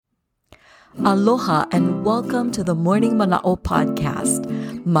Aloha and welcome to the Morning Mana'o podcast.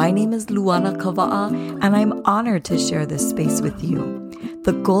 My name is Luana Kava'a and I'm honored to share this space with you.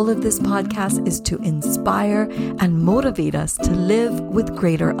 The goal of this podcast is to inspire and motivate us to live with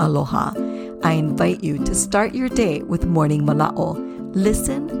greater aloha. I invite you to start your day with Morning Mana'o.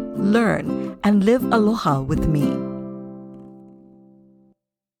 Listen, learn, and live aloha with me.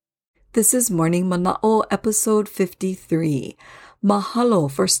 This is Morning Mana'o episode 53. Mahalo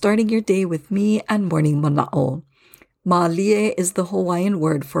for starting your day with me and Morning Mana'o. Ma'alie is the Hawaiian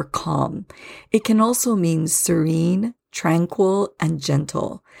word for calm. It can also mean serene, tranquil, and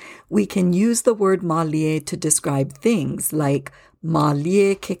gentle. We can use the word ma'alie to describe things like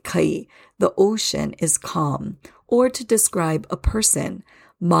ma'alie ke kai, the ocean is calm, or to describe a person,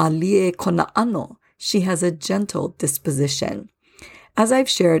 ma'alie kona'ano, she has a gentle disposition. As I've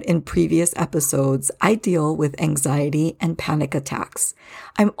shared in previous episodes, I deal with anxiety and panic attacks.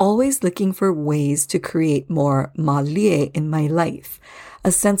 I'm always looking for ways to create more ma'alie in my life,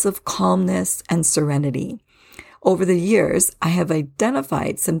 a sense of calmness and serenity. Over the years, I have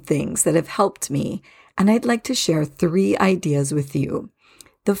identified some things that have helped me, and I'd like to share 3 ideas with you.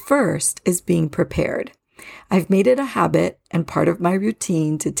 The first is being prepared. I've made it a habit and part of my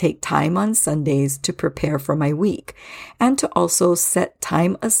routine to take time on Sundays to prepare for my week and to also set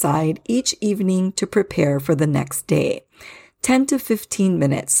time aside each evening to prepare for the next day. 10 to 15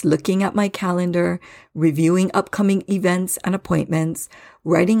 minutes looking at my calendar, reviewing upcoming events and appointments,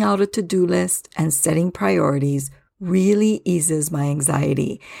 writing out a to-do list, and setting priorities really eases my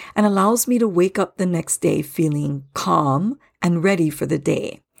anxiety and allows me to wake up the next day feeling calm and ready for the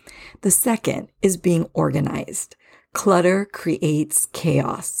day. The second is being organized. Clutter creates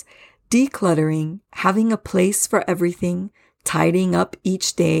chaos. Decluttering, having a place for everything, tidying up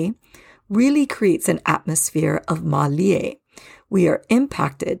each day, really creates an atmosphere of ma'alie. We are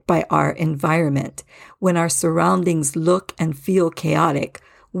impacted by our environment. When our surroundings look and feel chaotic,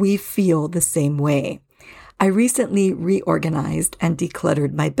 we feel the same way. I recently reorganized and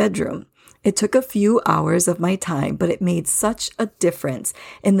decluttered my bedroom. It took a few hours of my time, but it made such a difference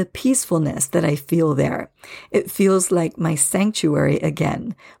in the peacefulness that I feel there. It feels like my sanctuary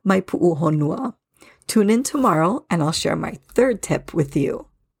again, my pu'uhonua. Tune in tomorrow and I'll share my 3rd tip with you.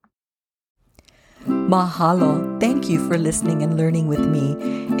 Mahalo. Thank you for listening and learning with me.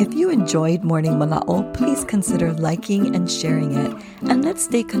 If you enjoyed Morning Mana'o, please consider liking and sharing it. And let's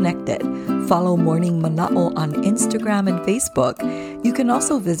stay connected. Follow Morning Mana'o on Instagram and Facebook. You can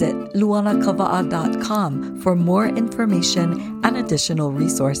also visit luanakava'a.com for more information and additional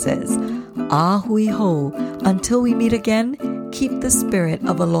resources. Ahui ho. Until we meet again, keep the spirit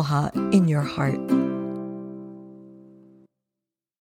of aloha in your heart.